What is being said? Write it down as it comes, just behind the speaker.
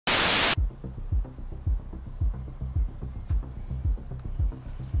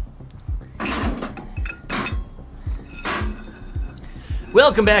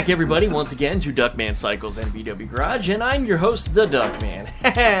Welcome back, everybody, once again to DuckmanCycles and VW Garage, and I'm your host, the Duckman.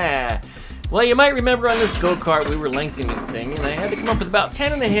 Well, you might remember on this go-kart we were lengthening thing, and I had to come up with about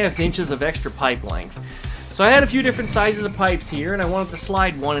 10.5 inches of extra pipe length. So I had a few different sizes of pipes here, and I wanted to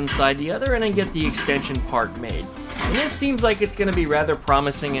slide one inside the other and then get the extension part made. And this seems like it's going to be rather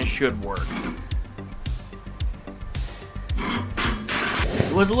promising and should work.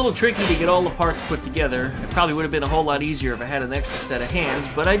 It was a little tricky to get all the parts put together. It probably would have been a whole lot easier if I had an extra set of hands,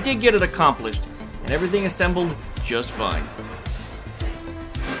 but I did get it accomplished, and everything assembled just fine.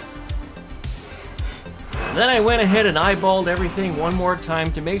 Then I went ahead and eyeballed everything one more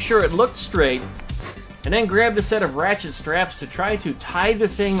time to make sure it looked straight, and then grabbed a set of ratchet straps to try to tie the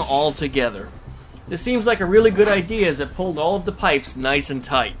thing all together. This seems like a really good idea as it pulled all of the pipes nice and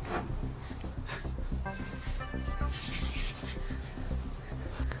tight.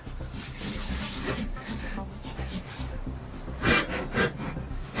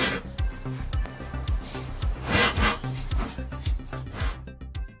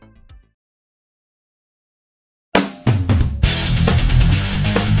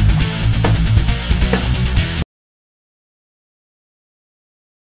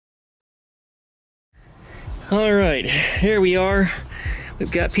 Alright, here we are.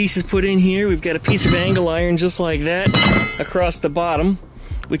 We've got pieces put in here. We've got a piece of angle iron just like that across the bottom,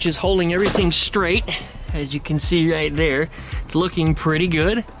 which is holding everything straight, as you can see right there. It's looking pretty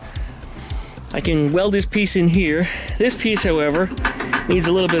good. I can weld this piece in here. This piece, however, needs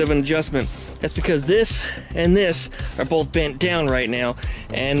a little bit of an adjustment. That's because this and this are both bent down right now,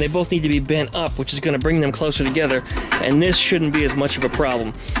 and they both need to be bent up, which is going to bring them closer together, and this shouldn't be as much of a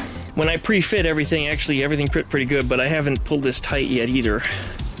problem. When I pre-fit everything, actually everything fit pretty good, but I haven't pulled this tight yet either.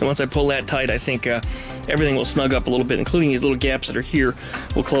 And once I pull that tight, I think everything will snug up a little bit, including these little gaps that are here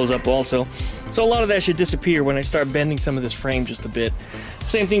will close up also. So a lot of that should disappear when I start bending some of this frame just a bit.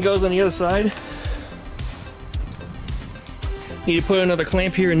 Same thing goes on the other side. Need to put another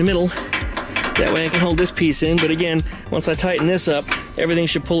clamp here in the middle. That way I can hold this piece in, but again, once I tighten this up, everything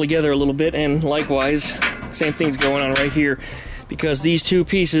should pull together a little bit, and likewise, same thing's going on right here. Because these two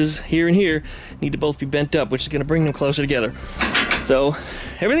pieces, here and here, need to both be bent up, which is going to bring them closer together. So,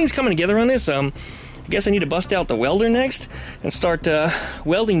 everything's coming together on this. I guess I need to bust out the welder next and start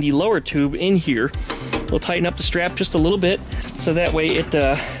welding the lower tube in here. We'll tighten up the strap just a little bit, so that way it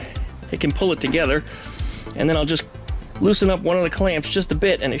can pull it together. And then I'll just loosen up one of the clamps just a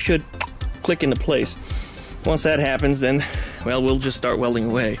bit, and it should click into place. Once that happens, then, well, we'll just start welding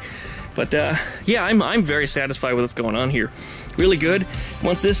away. But, yeah, I'm very satisfied with what's going on here. Really good.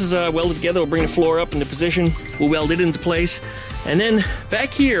 Once this is welded together, we'll bring the floor up into position. We'll weld it into place. And then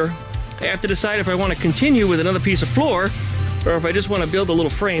back here, I have to decide if I want to continue with another piece of floor or if I just want to build a little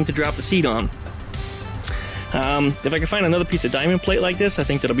frame to drop the seat on. If I can find another piece of diamond plate like this, I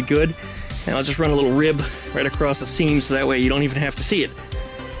think that'll be good. And I'll just run a little rib right across the seam so that way you don't even have to see it.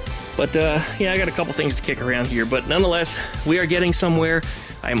 But, yeah, I got a couple things to kick around here. But nonetheless, we are getting somewhere.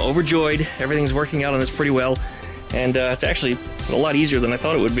 I am overjoyed. Everything's working out on this pretty well. And it's actually a lot easier than I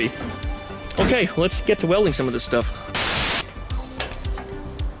thought it would be. Okay, let's get to welding some of this stuff.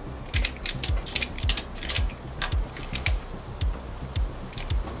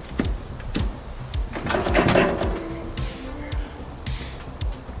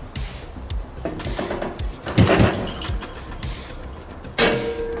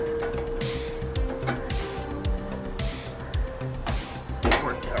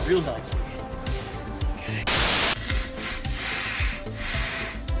 Worked out real nicely.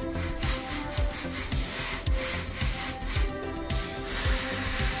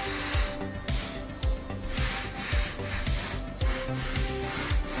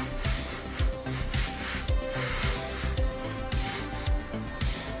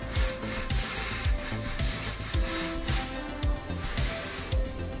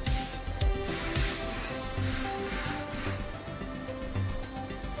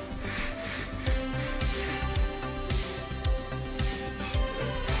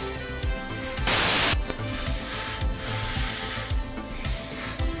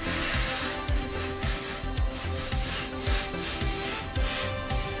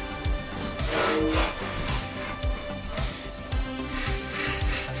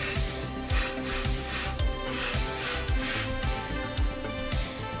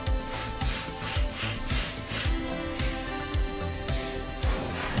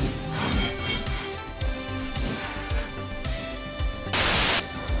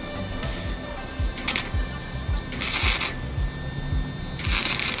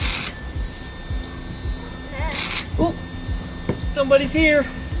 Somebody's here.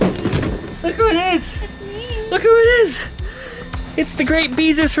 Look who it is. It's me. Look who it is. It's the great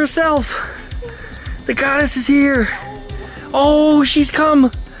Beezus herself. The goddess is here. Oh, she's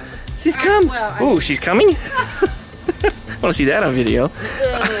come. She's come. Oh, she's coming? I want to see that on video.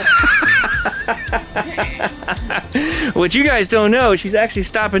 What you guys don't know, she's actually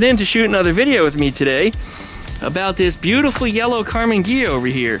stopping in to shoot another video with me today about this beautiful yellow Karmann Ghia over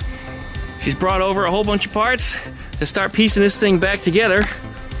here. She's brought over a whole bunch of parts to start piecing this thing back together.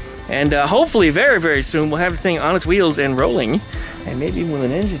 And hopefully very, very soon we'll have the thing on its wheels and rolling. And maybe even with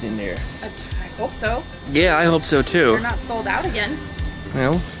an engine in there. I hope so. Yeah, I hope so too. They're not sold out again.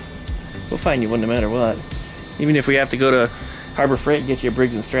 Well, we'll find you one no matter what. Even if we have to go to Harbor Freight and get you a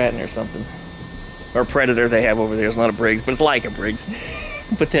Briggs & Stratton or something. Or Predator they have over there. It's not a Briggs, but it's like a Briggs.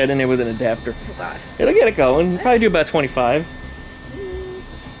 Put that in there with an adapter. Oh God. It'll get it going. Probably do about 25.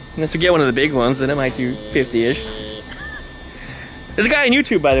 Unless we get one of the big ones, then it might do 50-ish. There's a guy on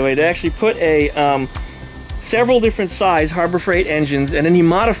YouTube, by the way, that actually put a several different size Harbor Freight engines, and then he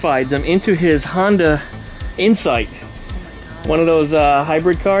modified them into his Honda Insight. Oh my God. One of those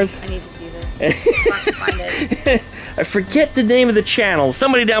hybrid cars. I need to see this. I can find it. I forget the name of the channel.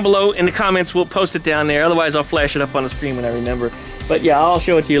 Somebody down below in the comments will post it down there. Otherwise, I'll flash it up on the screen when I remember. But yeah, I'll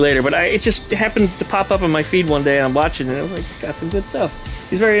show it to you later. But it just happened to pop up on my feed one day, and I'm watching it, and I was like, it's got some good stuff.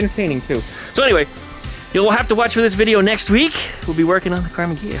 He's very entertaining, too. So anyway, you'll have to watch for this video next week. We'll be working on the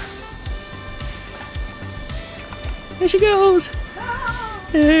Karmann Ghia. There she goes.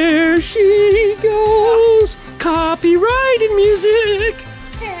 There she goes. Copyrighted music.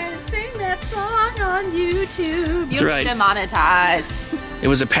 Can't sing that song on YouTube. That's right. You'll be demonetized. It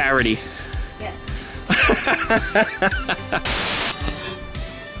was a parody. Yes.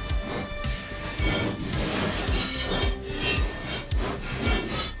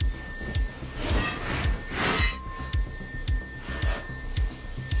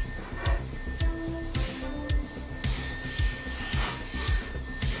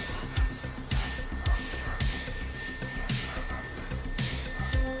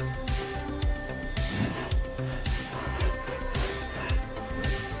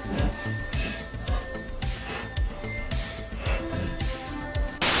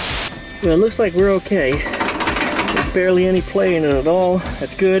 Well, it looks like we're okay. There's barely any play in it at all.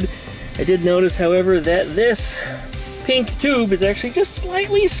 That's good. I did notice, however, that this pink tube is actually just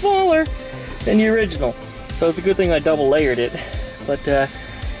slightly smaller than the original. So it's a good thing I double layered it. But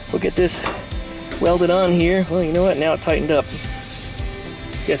we'll get this welded on here. Well, you know what? Now it tightened up.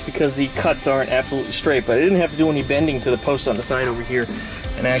 I guess because the cuts aren't absolutely straight, but I didn't have to do any bending to the post on the side over here.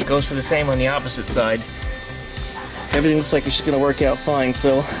 And that goes for the same on the opposite side. Everything looks like it's just going to work out fine,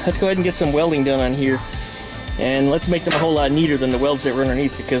 so let's go ahead and get some welding done on here. And let's make them a whole lot neater than the welds that were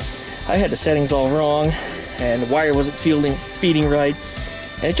underneath, because I had the settings all wrong, and the wire wasn't feeding right,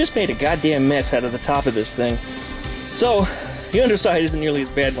 and it just made a goddamn mess out of the top of this thing. So, the underside isn't nearly as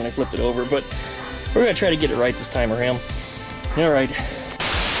bad when I flipped it over, but we're going to try to get it right this time around. Alright.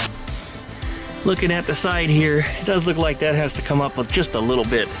 Looking at the side here, it does look like that has to come up with just a little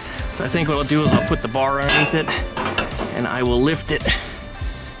bit. So I think what I'll do is I'll put the bar underneath it, and I will lift it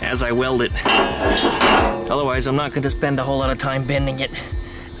as I weld it. Otherwise, I'm not going to spend a whole lot of time bending it,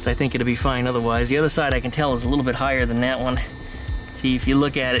 because I think it'll be fine otherwise. The other side I can tell is a little bit higher than that one. See, if you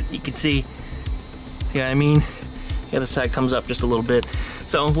look at it, you can see what I mean? The other side comes up just a little bit.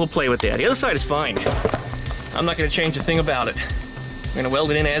 So we'll play with that. The other side is fine. I'm not going to change a thing about it. I'm going to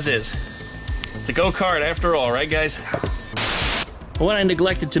weld it in as is. It's a Go Kart after all, right guys? What I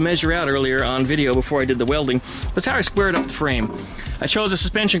neglected to measure out earlier on video before I did the welding was how I squared up the frame. I chose a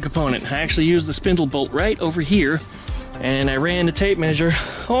suspension component. I actually used the spindle bolt right over here, and I ran the tape measure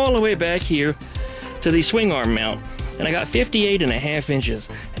all the way back here to the swing arm mount. And I got 58.5 inches,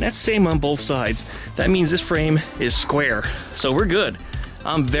 and that's the same on both sides. That means this frame is square, so we're good.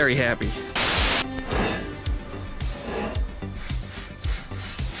 I'm very happy.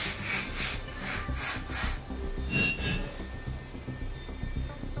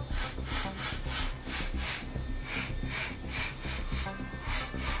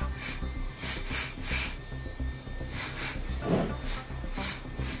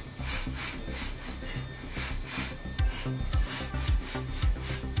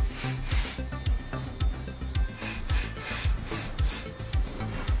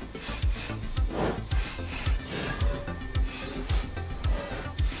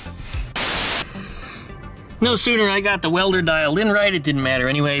 No sooner I got the welder dialed in right, it didn't matter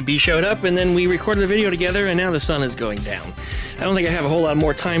anyway. B showed up, and then we recorded the video together, and now the sun is going down. I don't think I have a whole lot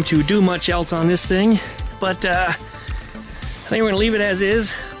more time to do much else on this thing, but I think we're going to leave it as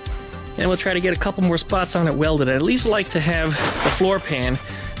is, and we'll try to get a couple more spots on it welded. I'd at least like to have the floor pan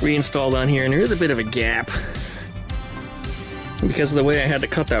reinstalled on here, and there is a bit of a gap. because of the way I had to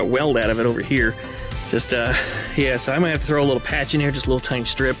cut that weld out of it over here. Just, yeah, so I might have to throw a little patch in here, just a little tiny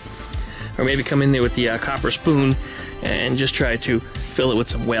strip. Or maybe come in there with the copper spoon and just try to fill it with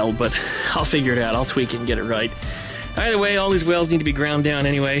some weld, but I'll figure it out. I'll tweak it and get it right. Either way, all these welds need to be ground down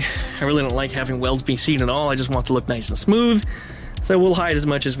anyway. I really don't like having welds be seen at all. I just want it to look nice and smooth. So we'll hide as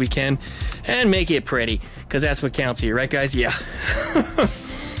much as we can and make it pretty, because that's what counts here, right guys? Yeah.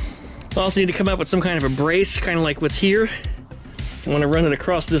 We'll also need to come up with some kind of a brace, kind of like what's here. I want to run it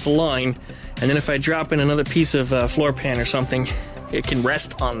across this line, and then if I drop in another piece of floor pan or something, it can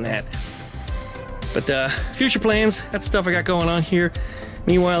rest on that. But future plans, that's stuff I got going on here.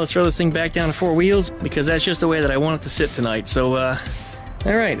 Meanwhile, let's throw this thing back down to 4 wheels, because that's just the way that I want it to sit tonight. So,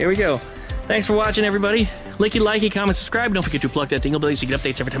 alright, there we go. Thanks for watching, everybody. Likey, comment, subscribe. Don't forget to plug that dingle bell so you get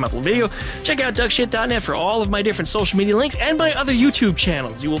updates every time I upload a video. Check out duckshit.net for all of my different social media links and my other YouTube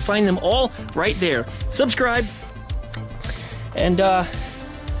channels. You will find them all right there. Subscribe. And,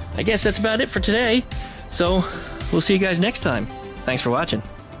 I guess that's about it for today. So, we'll see you guys next time. Thanks for watching.